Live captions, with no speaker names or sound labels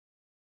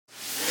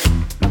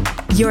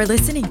You're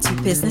listening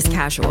to Business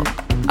Casual,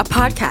 a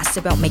podcast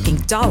about making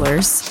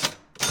dollars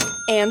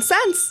and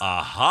cents.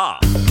 Aha!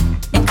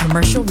 In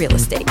commercial real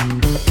estate.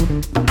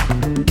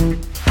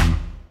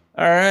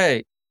 All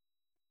right.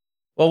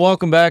 Well,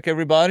 welcome back,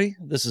 everybody.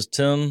 This is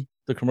Tim,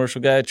 the commercial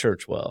guy at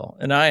Churchwell,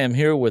 and I am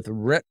here with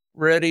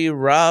Ready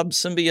Rob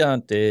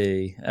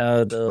Symbionte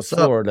out of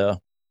Florida.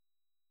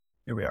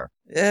 Here we are.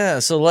 Yeah,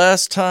 so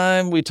last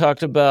time we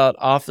talked about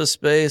office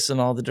space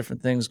and all the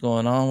different things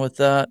going on with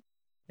that.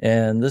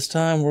 And this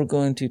time we're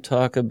going to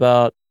talk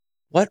about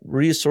what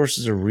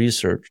resources or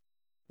research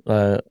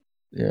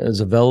is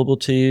available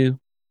to you,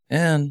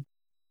 and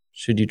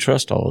should you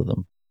trust all of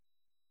them?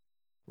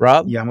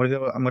 Rob? Yeah, I'm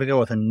gonna go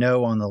with a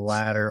no on the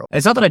latter.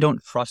 It's not that I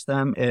don't trust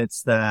them;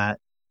 it's that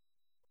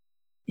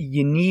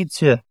you need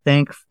to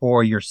think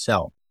for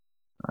yourself.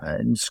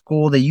 In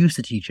school, they used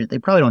to teach it. They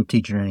probably don't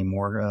teach it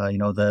anymore.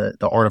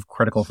 The art of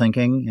critical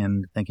thinking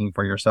and thinking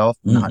for yourself,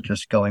 not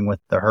just going with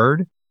the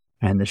herd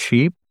and the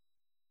sheep.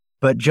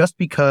 But just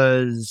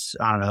because,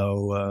 I don't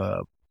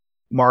know,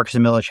 Mark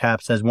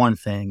Zamilichap says one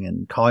thing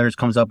and Colliers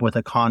comes up with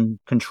a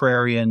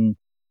contrarian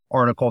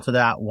article to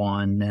that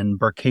one, and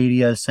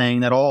Berkadia is saying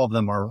that all of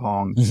them are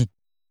wrong. You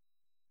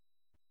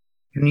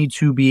need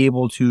to be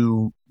able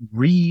to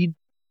read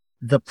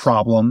the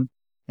problem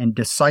and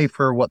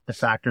decipher what the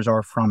factors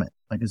are from it.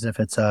 Like as if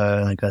it's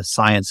a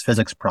science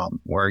physics problem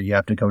where you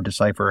have to go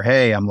decipher,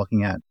 hey, I'm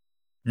looking at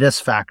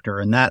this factor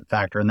and that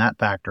factor and that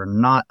factor,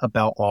 not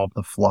about all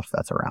the fluff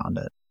that's around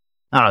it.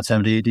 I don't know,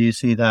 Tim, do you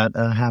see that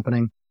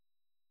happening?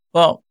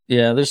 Well,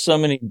 yeah, there's so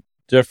many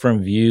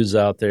different views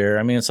out there.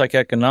 I mean, it's like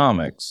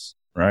economics,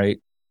 right?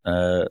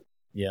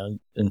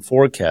 In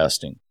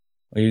forecasting,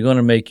 where you're going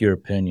to make your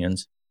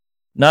opinions.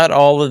 Not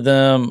all of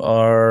them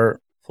are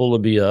full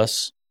of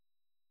BS.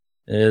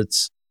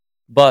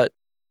 But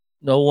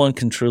no one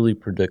can truly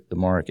predict the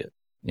market.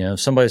 You know,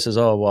 if somebody says,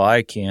 oh, well,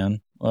 I can.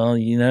 Well,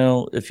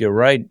 if you're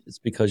right, it's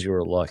because you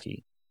were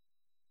lucky,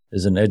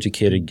 is an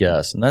educated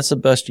guess. And that's the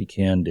best you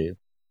can do.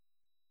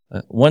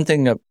 One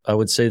thing that I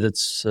would say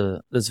that's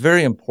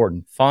very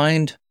important.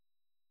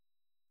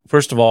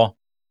 First of all,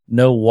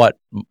 know what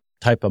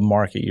type of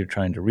market you're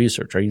trying to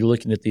research. Are you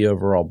looking at the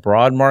overall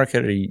broad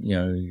market? Are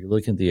you're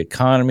looking at the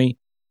economy?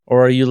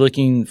 Or are you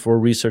looking for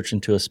research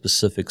into a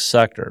specific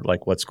sector,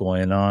 like what's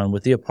going on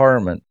with the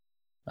apartment,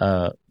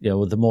 with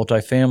the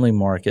multifamily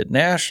market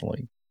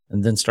nationally,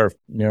 and then start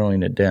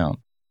narrowing it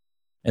down.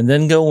 And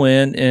then go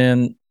in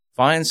and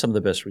find some of the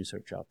best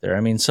research out there.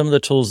 I mean, some of the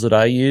tools that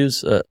I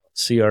use,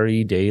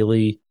 CRE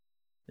Daily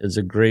is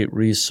a great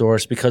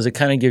resource because it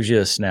kind of gives you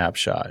a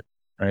snapshot,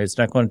 right? It's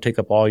not going to take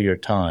up all your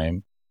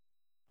time.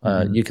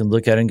 You can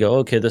look at it and go,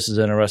 okay, this is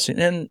interesting.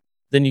 And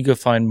then you go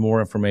find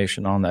more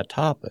information on that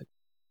topic.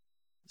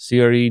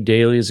 CRE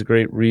Daily is a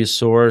great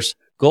resource.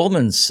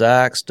 Goldman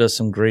Sachs does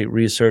some great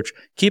research.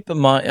 Keep in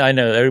mind, I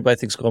know everybody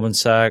thinks Goldman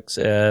Sachs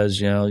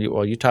as,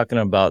 you're talking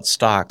about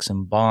stocks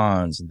and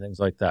bonds and things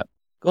like that.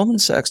 Goldman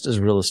Sachs does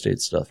real estate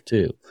stuff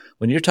too.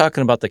 When you're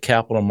talking about the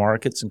capital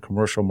markets and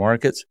commercial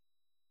markets,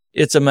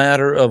 it's a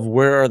matter of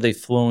where are they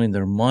flowing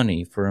their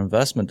money for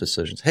investment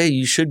decisions. Hey,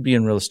 you should be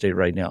in real estate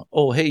right now.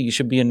 Oh, hey, you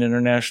should be in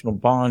international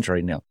bonds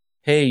right now.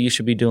 Hey, you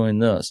should be doing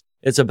this.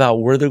 It's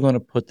about where they're going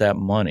to put that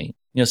money.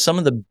 Some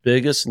of the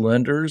biggest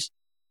lenders,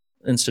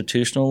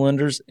 institutional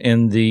lenders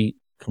in the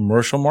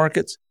commercial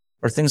markets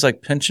are things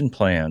like pension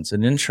plans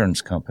and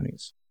insurance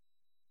companies.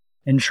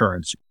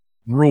 Insurance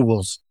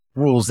rules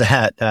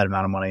that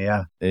amount of money.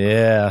 Yeah.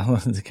 Yeah.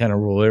 They kind of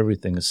rule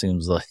everything, it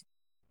seems like.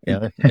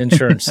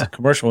 Insurance,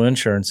 commercial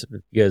insurance,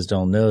 if you guys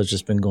don't know, has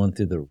just been going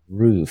through the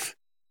roof.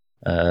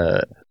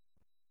 But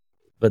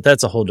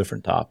that's a whole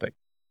different topic.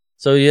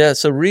 So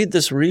read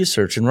this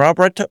research. And Rob,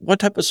 what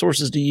type of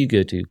sources do you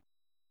go to?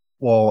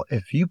 Well,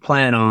 if you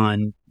plan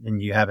on,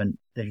 and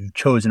you've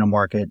chosen a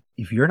market,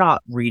 if you're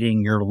not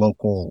reading your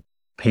local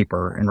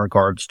paper in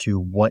regards to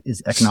what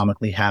is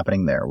economically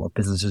happening there, what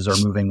businesses are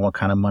moving, what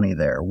kind of money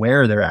there,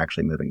 where they're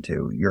actually moving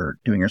to, you're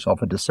doing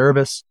yourself a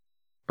disservice.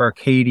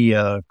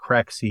 Berkadia,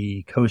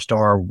 Crexy,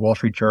 CoStar, Wall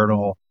Street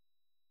Journal,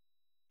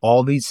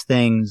 all these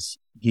things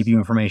give you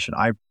information.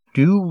 I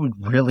do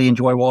really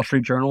enjoy Wall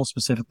Street Journal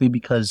specifically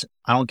because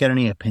I don't get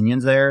any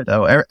opinions there,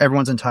 though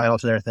everyone's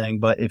entitled to their thing.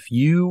 But if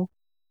you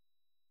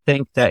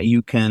think that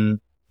you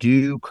can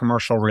do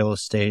commercial real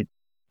estate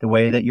the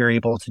way that you're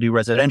able to do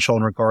residential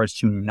in regards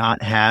to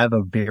not have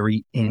a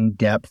very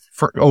in-depth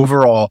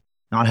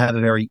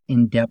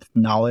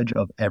knowledge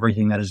of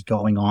everything that is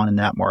going on in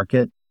that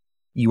market,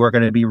 you are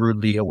going to be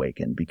rudely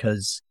awakened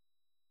because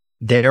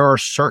there are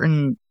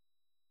certain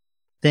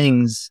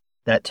things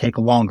that take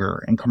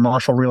longer, and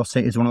commercial real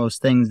estate is one of those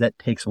things that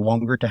takes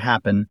longer to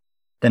happen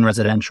than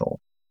residential.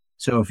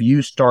 So if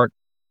you start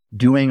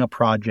doing a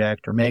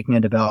project or making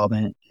a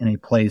development in a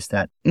place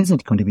that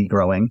isn't going to be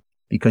growing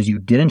because you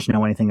didn't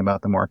know anything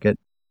about the market,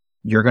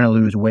 you're going to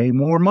lose way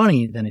more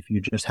money than if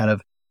you just had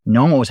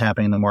known what was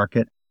happening in the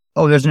market.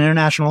 Oh, there's an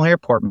international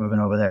airport moving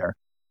over there.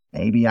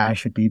 Maybe I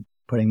should be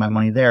putting my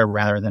money there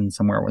rather than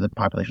somewhere where the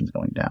population is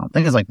going down.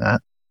 Things like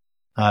that.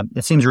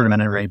 It seems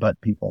rudimentary, but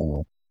people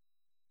will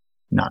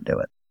not do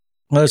it.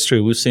 Well, that's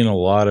true. We've seen a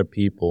lot of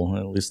people,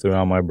 at least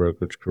throughout my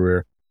brokerage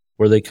career,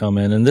 where they come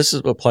in, and this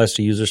applies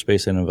to user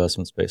space and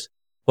investment space.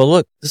 Well,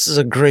 look, this is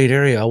a great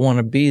area. I want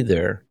to be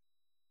there.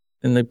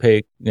 And they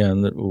pay,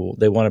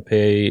 they want to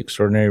pay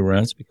extraordinary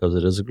rents because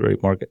it is a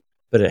great market,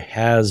 but it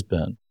has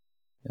been.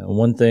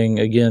 One thing,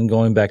 again,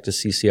 going back to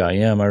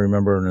CCIM, I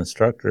remember an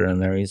instructor in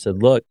there. He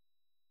said, look,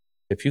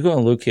 if you go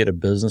and locate a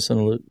business in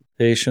a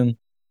location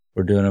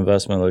or do an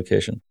investment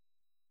location,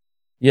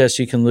 yes,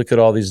 you can look at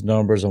all these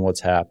numbers and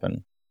what's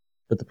happened.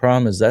 But the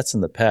problem is that's in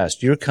the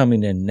past. You're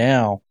coming in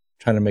now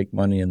trying to make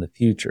money in the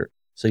future.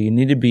 So you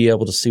need to be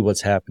able to see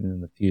what's happening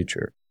in the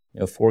future.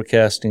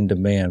 Forecasting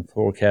demand,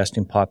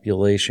 forecasting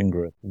population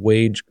growth,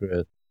 wage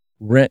growth,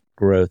 rent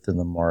growth in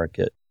the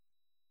market.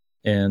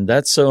 And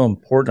that's so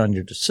important on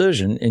your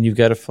decision. And you've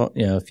got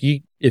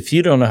to, if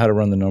you don't know how to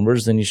run the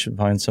numbers, then you should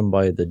find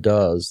somebody that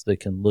does, that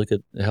can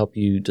help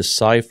you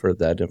decipher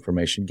that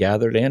information,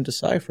 gather it and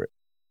decipher it.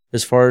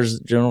 As far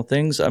as general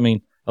things, I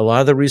mean, a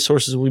lot of the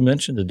resources we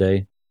mentioned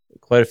today,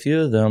 quite a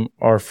few of them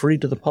are free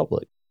to the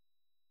public.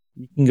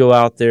 You can go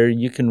out there,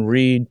 you can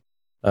read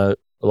a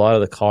lot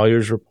of the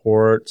Collier's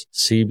reports,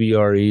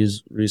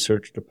 CBRE's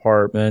research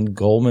department,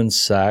 Goldman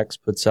Sachs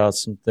puts out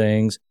some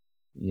things,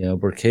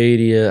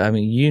 Berkadia. I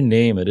mean, you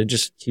name it. It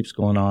just keeps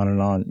going on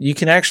and on. You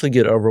can actually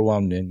get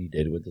overwhelmed and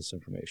inundated with this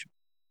information.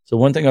 So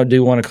one thing I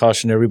do want to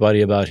caution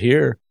everybody about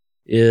here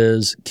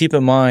is keep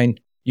in mind,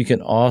 you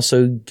can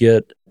also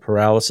get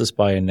paralysis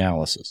by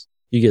analysis.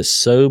 You get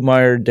so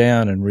mired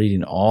down in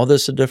reading all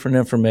this different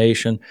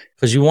information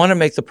because you want to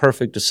make the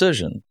perfect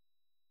decision.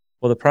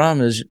 Well, the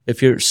problem is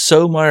if you're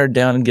so mired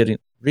down in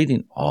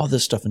reading all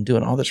this stuff and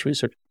doing all this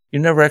research, you're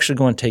never actually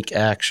going to take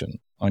action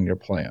on your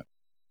plan.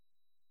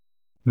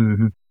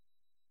 Mm-hmm.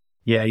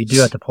 Yeah, you do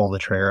have to pull the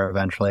trigger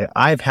eventually.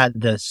 I've had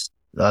this,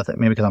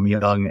 maybe because I'm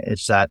young,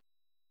 it's that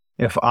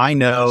if I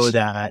know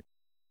that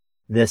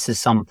this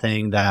is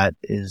something that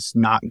is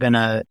not going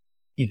to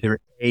either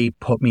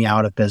put me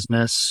out of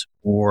business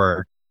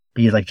or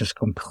be like just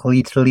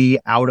completely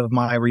out of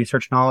my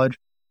research knowledge,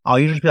 I'll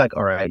usually be like,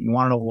 all right, you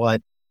want to know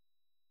what?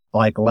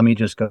 Like, let me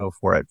just go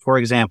for it. For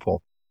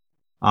example,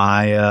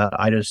 I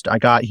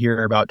got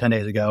here about 10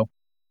 days ago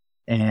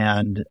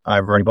and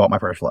I've already bought my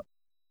first flip.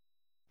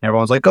 And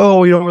everyone's like,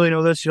 oh, you don't really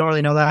know this. You don't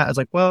really know that. I was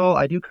like, well,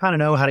 I do kind of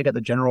know how to get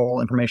the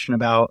general information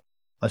about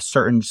a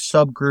certain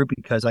subgroup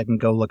because I can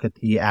go look at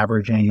the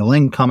average annual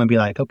income and be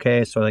like,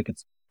 okay, so like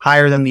it's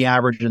higher than the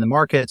average in the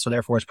market. So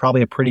therefore it's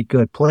probably a pretty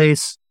good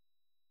place.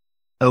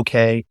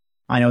 Okay.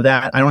 I know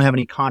that. I don't have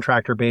any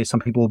contractor base. Some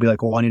people will be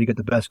like, well, I need to get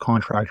the best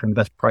contractor and the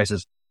best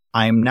prices.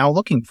 I am now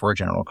looking for a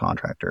general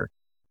contractor,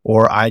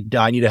 or I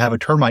need to have a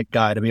termite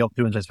guy to be able to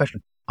do an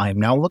inspection. I am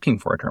now looking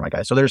for a termite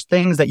guy. So there's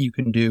things that you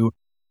can do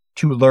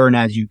to learn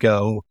as you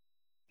go.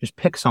 Just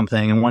pick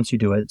something, and once you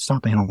do it,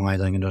 stop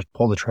analyzing and just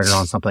pull the trigger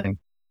on something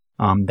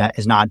that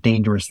is not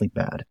dangerously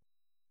bad.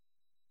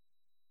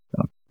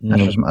 So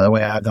that's just the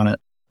way I've done it.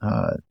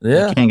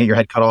 You can't get your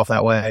head cut off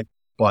that way,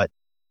 but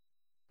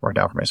worked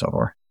out for me so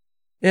far.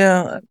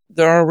 Yeah,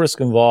 there are risks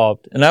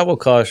involved, and I will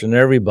caution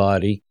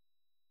everybody,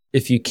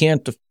 if you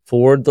can't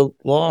afford the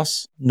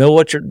loss, know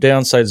what your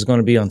downside is going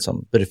to be on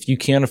something. But if you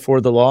can't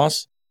afford the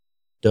loss,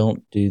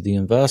 don't do the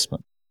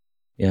investment.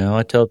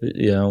 I tell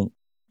people,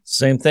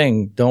 same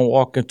thing. Don't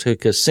walk into a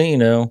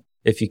casino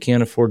if you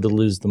can't afford to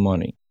lose the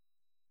money.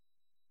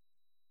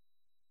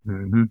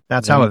 Mm-hmm.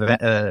 That's how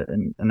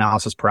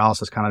analysis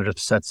paralysis kind of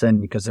just sets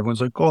in because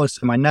everyone's like, oh, this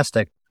is my nest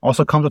egg.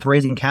 Also comes with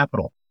raising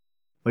capital,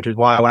 which is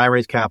why when I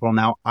raise capital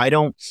now, I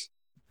don't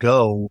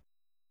go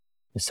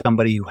to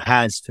somebody who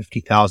has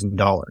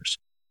 $50,000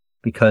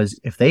 because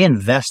if they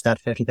invest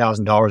that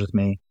 $50,000 with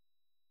me,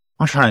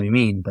 I'm not trying to be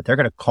mean, but they're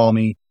going to call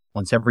me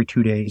once every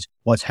 2 days.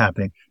 What's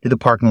happening? Did the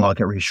parking lot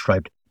get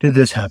restriped? Did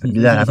this happen?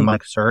 Did that happen? I'm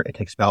like, sir, it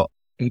takes about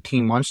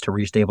 18 months to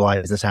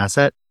restabilize this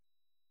asset.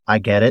 I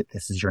get it.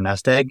 This is your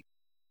nest egg,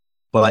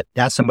 but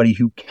that's somebody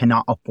who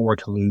cannot afford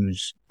to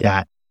lose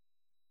that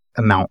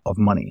amount of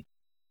money.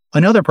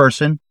 Another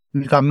person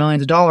who's got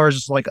millions of dollars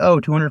is like, oh,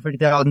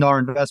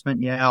 $250,000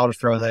 investment. Yeah, I'll just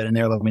throw that in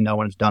there. Let me know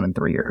when it's done in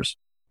 3 years.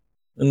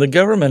 And the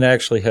government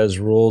actually has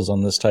rules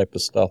on this type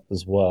of stuff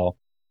as well.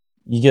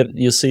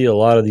 You see a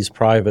lot of these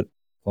private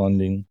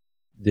funding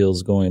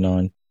deals going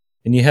on,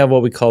 and you have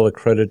what we call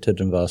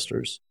accredited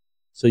investors.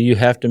 So you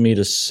have to meet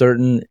a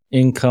certain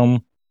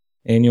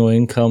annual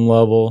income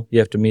level. You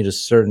have to meet a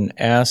certain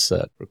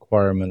asset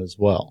requirement as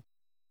well.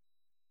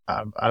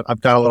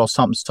 I've got a little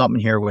something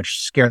here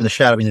which scared the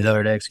shit out of me the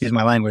other day. Excuse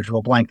my language.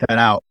 We'll blank that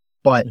out.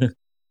 But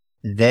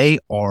they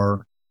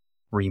are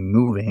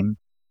removing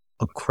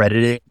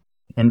accredited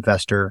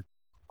investor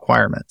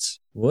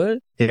requirements. What?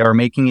 They are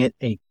making it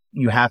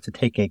you have to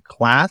take a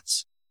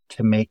class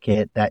to make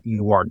it that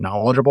you are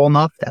knowledgeable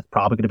enough. That's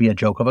probably going to be a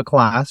joke of a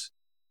class.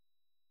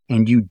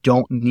 And you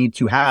don't need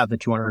to have the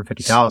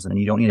 250,000 and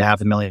you don't need to have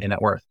the million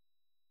net worth.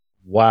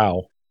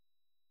 Wow.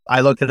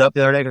 I looked it up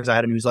the other day because I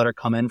had a newsletter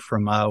come in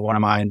from one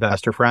of my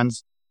investor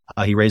friends.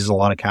 He raises a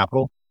lot of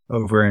capital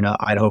over in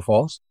Idaho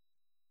Falls.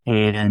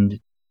 And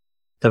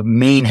the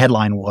main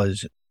headline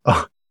was,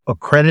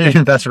 accredited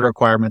investor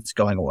requirements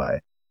going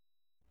away.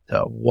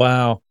 So,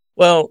 wow.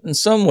 Well, in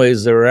some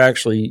ways, there were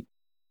actually,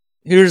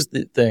 here's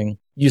the thing.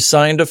 You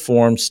signed a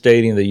form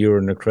stating that you were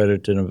an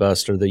accredited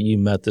investor, that you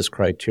met this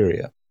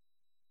criteria.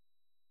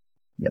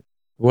 Yep.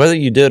 Whether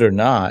you did or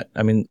not,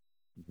 I mean,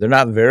 they're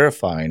not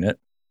verifying it.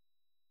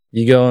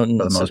 You go and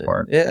for the most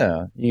part.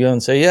 Yeah. You go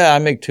and say, yeah, I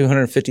make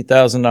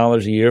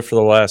 $250,000 a year for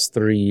the last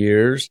 3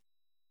 years,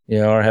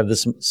 or I have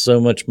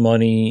so much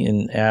money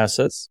in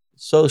assets.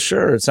 So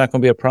sure, it's not going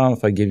to be a problem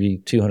if I give you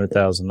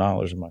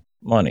 $200,000 of my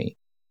money.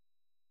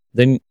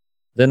 Then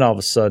all of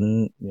a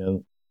sudden,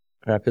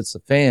 crap hits the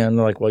fan.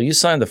 They're like, well, you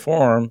signed the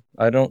form.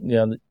 I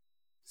don't,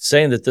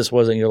 saying that this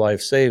wasn't your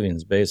life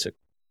savings, basically.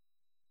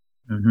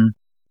 Mm-hmm.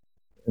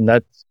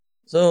 And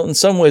so in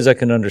some ways I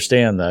can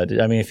understand that.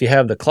 I mean, if you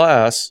have the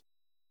class,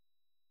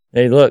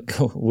 hey, look,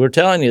 we're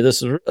telling you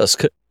this is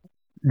risk.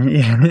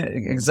 Yeah,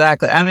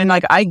 exactly. I mean,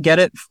 like, I get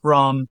it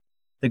from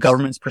the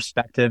government's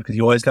perspective, because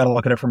you always got to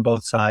look at it from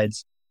both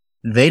sides.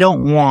 They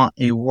don't want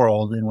a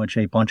world in which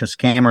a bunch of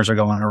scammers are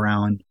going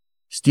around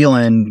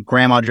stealing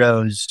Grandma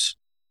Joe's,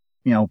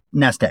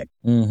 nest egg.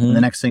 Mm-hmm. And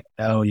the next thing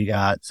you know, you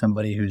got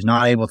somebody who's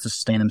not able to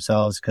sustain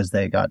themselves because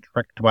they got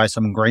tricked by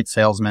some great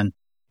salesman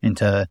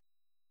into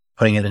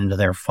putting it into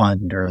their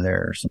fund or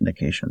their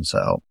syndication.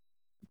 So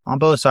on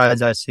both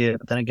sides, I see it.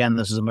 But then again,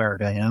 this is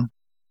America,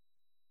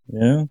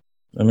 Yeah.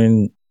 I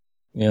mean,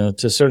 to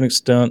a certain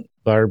extent,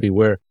 buyer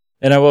beware.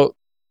 And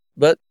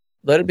but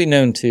let it be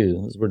known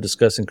too, as we're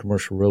discussing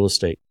commercial real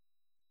estate,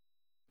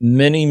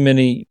 many,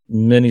 many,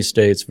 many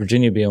states,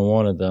 Virginia being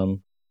one of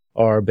them,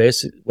 are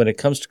when it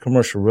comes to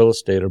commercial real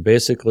estate, are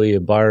basically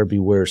a buyer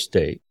beware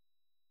state.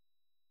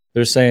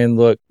 They're saying,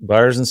 look,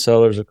 buyers and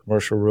sellers of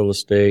commercial real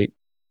estate,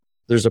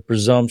 there's a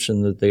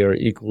presumption that they are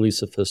equally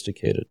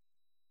sophisticated.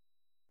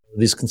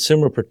 These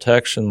consumer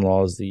protection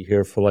laws that you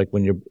hear for, like,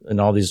 when you're in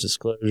all these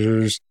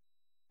disclosures,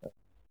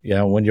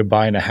 when you're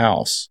buying a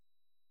house,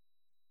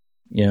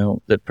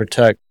 that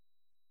protect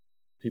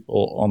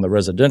people on the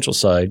residential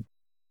side,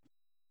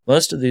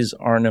 most of these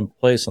aren't in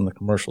place on the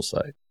commercial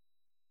side.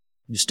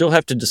 You still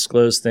have to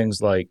disclose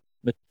things like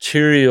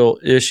material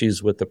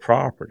issues with the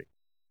property.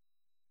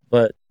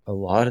 But a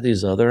lot of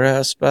these other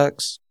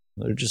aspects,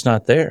 they're just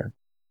not there.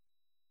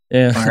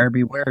 And buyer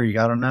beware, you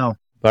got to know.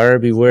 Buyer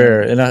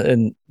beware.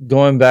 And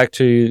going back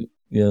to,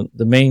 the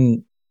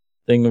main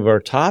thing of our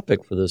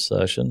topic for this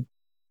session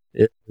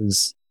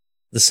is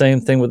the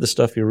same thing with the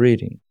stuff you're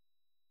reading.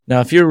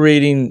 Now, if you're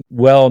reading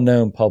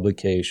well-known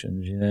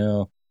publications,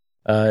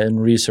 in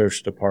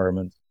research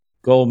departments,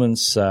 Goldman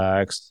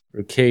Sachs,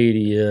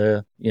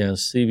 Arcadia,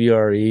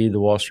 CBRE, the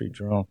Wall Street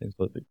Journal, things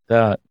like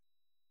that,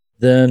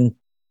 then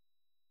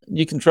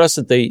you can trust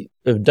that they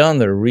have done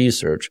their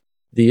research.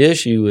 The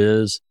issue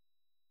is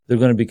they're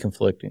going to be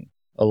conflicting,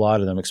 a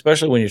lot of them,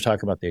 especially when you're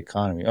talking about the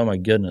economy. Oh my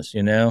goodness,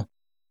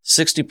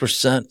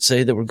 60%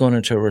 say that we're going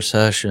into a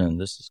recession.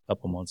 This is a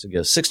couple months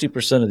ago.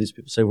 60% of these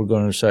people say we're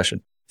going into a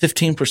recession.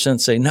 15%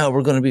 say, no,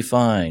 we're going to be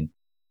fine.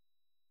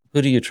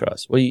 Who do you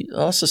trust? Well, you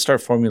also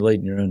start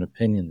formulating your own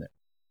opinion there.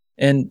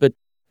 But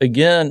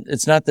again,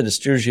 it's not that it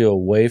steers you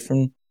away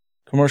from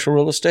commercial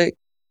real estate.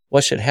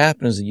 What should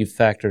happen is that you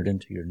factor it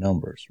into your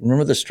numbers.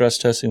 Remember the stress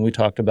testing we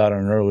talked about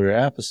on an earlier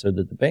episode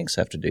that the banks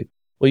have to do?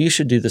 Well, you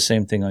should do the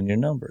same thing on your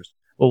numbers.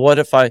 Well, what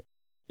if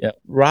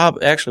Rob,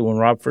 actually, when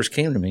Rob first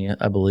came to me,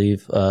 I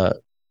believe,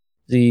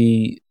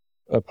 the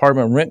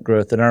apartment rent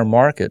growth in our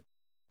market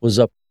was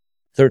up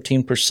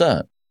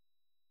 13%.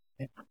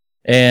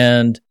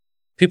 And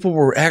people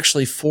were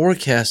actually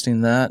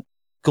forecasting that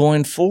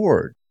going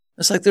forward.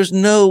 It's like, there's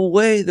no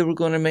way that we're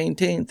going to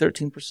maintain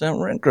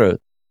 13% rent growth.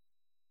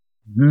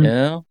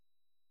 Mm-hmm.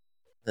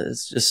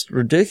 It's just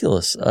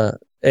ridiculous.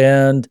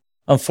 And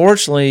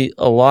unfortunately,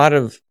 a lot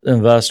of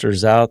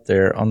investors out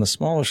there on the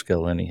smaller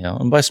scale anyhow,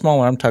 and by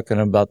smaller, I'm talking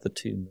about the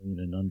 2 million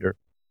and under,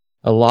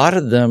 a lot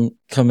of them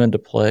come into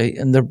play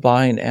and they're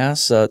buying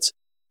assets,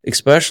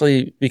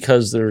 especially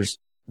because there's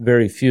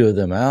very few of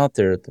them out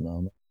there at the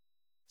moment.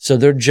 So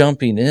they're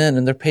jumping in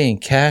and they're paying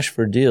cash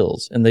for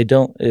deals, and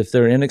if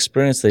they're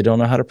inexperienced, they don't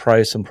know how to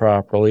price them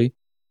properly,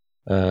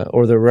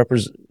 or they're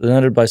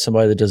represented by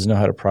somebody that doesn't know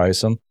how to price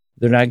them.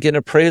 They're not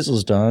getting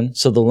appraisals done,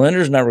 so the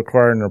lender's not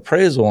requiring an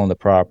appraisal on the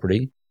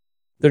property.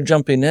 They're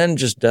jumping in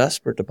just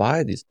desperate to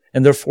buy these,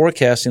 and they're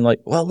forecasting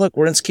like, well, look,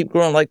 we're going to keep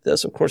growing like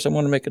this. Of course, I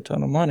want to make a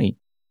ton of money.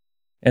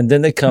 And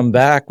then they come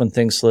back when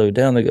things slow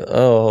down. They go,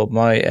 oh,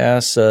 my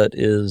asset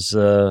is,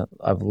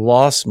 I've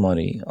lost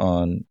money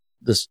on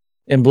this.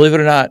 And believe it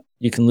or not,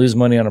 you can lose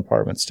money on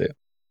apartments too.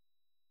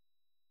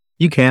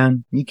 You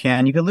can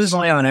lose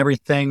money on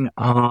everything.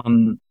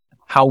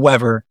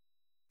 However,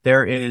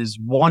 there is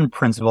one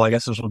principle, I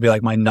guess this will be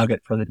like my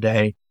nugget for the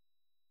day,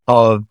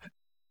 of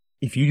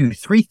if you do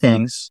 3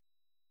 things,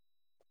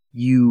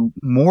 you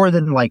more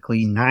than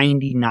likely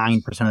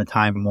 99% of the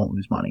time won't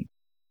lose money.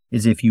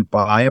 Is if you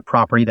buy a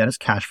property that is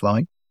cash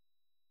flowing,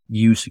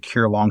 you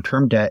secure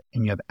long-term debt,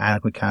 and you have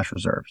adequate cash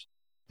reserves.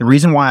 The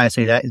reason why I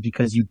say that is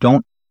because you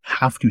don't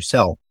have to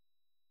sell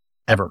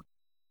ever.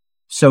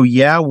 So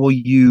yeah, will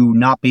you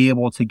not be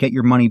able to get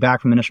your money back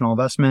from initial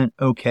investment?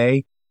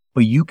 Okay.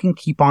 But you can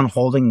keep on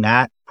holding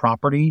that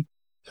property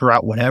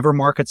throughout whatever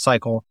market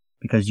cycle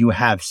because you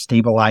have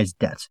stabilized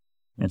debt.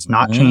 And it's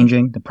not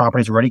changing. The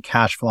property is already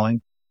cash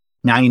flowing.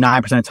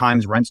 99% of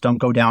times rents don't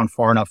go down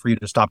far enough for you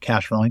to stop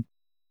cash flowing.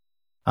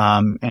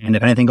 And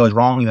if anything goes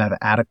wrong, you have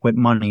adequate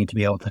money to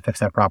be able to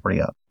fix that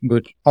property up.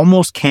 Which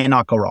almost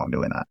cannot go wrong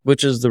doing that.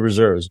 Which is the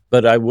reserves.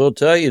 But I will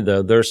tell you,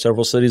 though, there are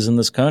several cities in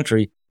this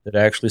country that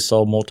actually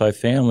saw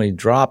multifamily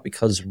drop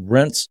because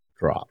rents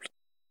dropped,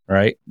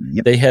 right?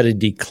 Yep. They had a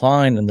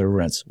decline in their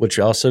rents, which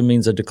also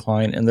means a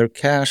decline in their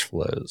cash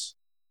flows.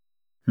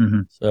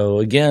 Mm-hmm. So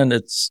again,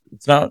 it's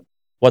not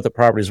what the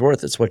property's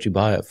worth, it's what you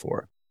buy it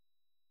for.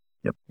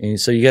 Yep. And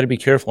so you got to be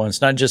careful. And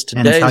it's not just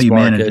and it's today's how you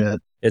market, manage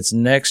it. It's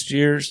next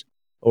year's.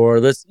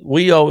 Or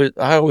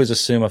I always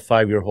assume a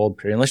 5-year hold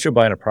period. Unless you're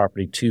buying a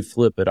property to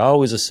flip it, I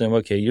always assume,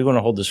 okay, you're going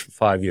to hold this for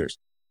 5 years.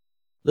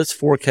 Let's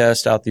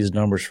forecast out these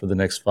numbers for the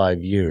next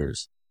 5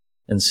 years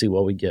and see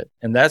what we get.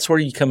 And that's where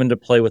you come into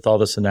play with all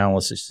this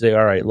analysis. You say,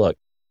 all right, look,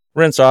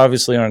 rents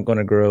obviously aren't going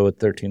to grow at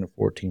 13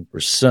 or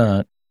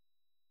 14%.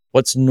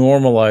 What's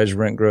normalized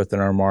rent growth in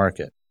our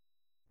market?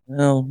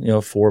 Well,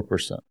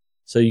 4%.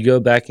 So you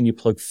go back and you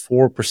plug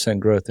 4%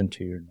 growth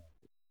into your number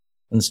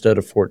instead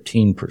of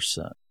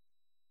 14%.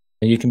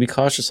 And you can be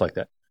cautious like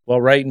that.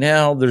 Well, right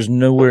now, there's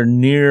nowhere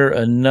near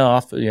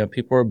enough.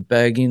 People are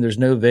begging. There's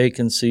no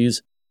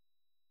vacancies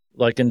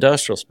like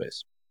industrial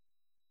space.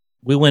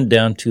 We went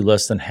down to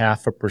less than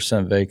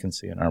 0.5%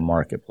 vacancy in our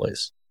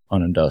marketplace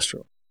on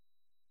industrial.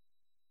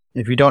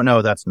 If you don't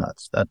know, that's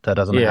nuts. That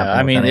doesn't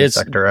happen with any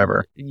sector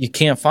ever. You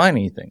can't find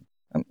anything.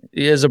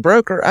 As a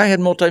broker, I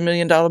had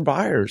multi-million-dollar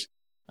buyers.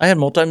 I had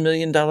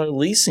multi-million-dollar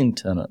leasing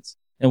tenants,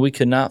 and we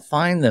could not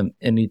find them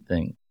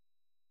anything.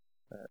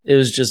 It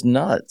was just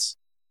nuts.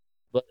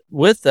 But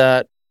with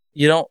that,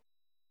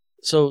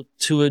 so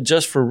to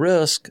adjust for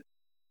risk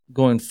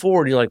going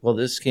forward, you're like, well,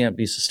 this can't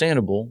be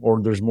sustainable,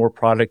 or there's more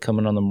product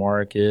coming on the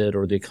market,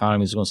 or the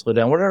economy is going to slow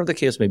down, whatever the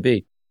case may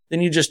be.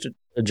 Then you just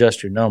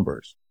adjust your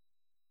numbers.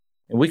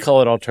 And we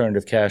call it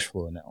alternative cash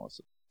flow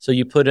analysis. So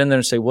you put in there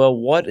and say, well,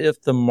 what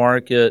if the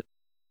market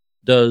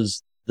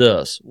does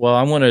this? Well,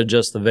 I'm going to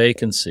adjust the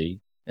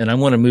vacancy, and I'm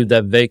going to move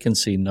that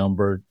vacancy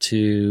number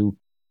to,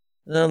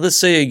 let's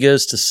say it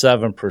goes to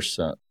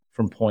 7%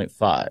 from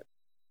 0.5.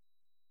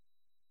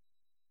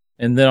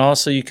 And then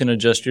also you can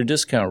adjust your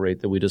discount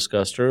rate that we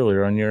discussed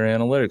earlier on your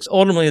analytics.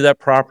 Ultimately, that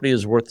property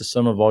is worth the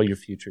sum of all your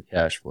future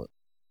cash flow.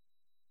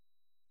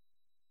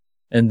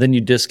 And then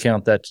you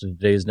discount that to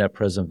today's net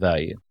present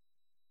value.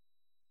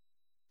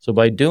 So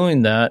by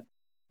doing that,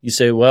 you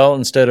say, well,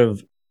 instead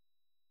of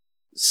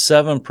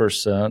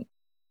 7%,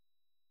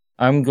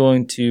 I'm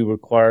going to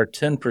require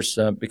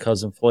 10%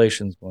 because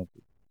inflation is going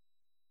to.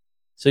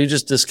 So you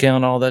just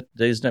discount all that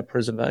today's net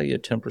present value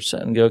at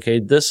 10% and go, okay,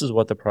 this is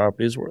what the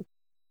property is worth.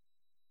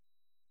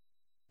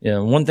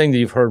 One thing that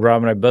you've heard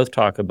Rob and I both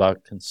talk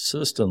about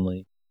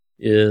consistently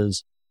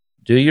is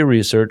do your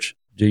research,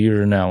 do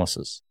your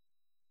analysis.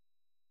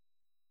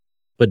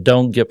 But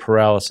don't get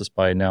paralysis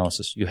by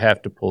analysis. You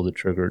have to pull the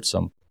trigger at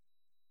some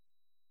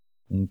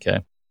point.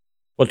 Okay.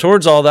 Well,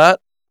 towards all that,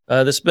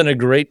 this has been a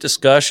great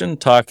discussion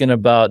talking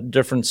about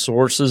different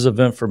sources of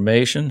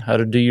information, how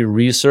to do your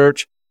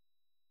research,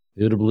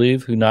 who to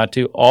believe, who not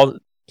to.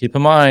 Keep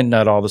in mind,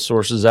 not all the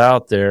sources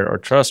out there are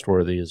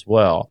trustworthy as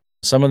well.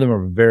 Some of them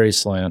are very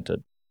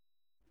slanted.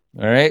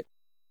 All right.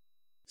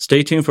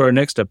 Stay tuned for our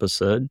next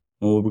episode,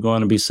 when we're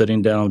going to be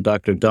sitting down with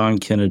Dr. Dawn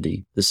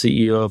Kennedy, the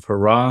CEO of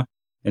Hurrah,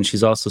 and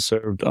she's also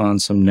served on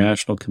some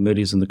national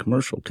committees in the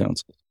Commercial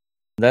Council.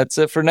 That's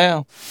it for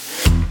now.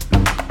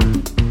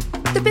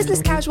 The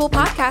Business Casual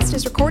podcast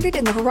is recorded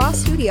in the Hurrah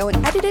studio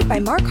and edited by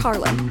Mark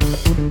Harlan.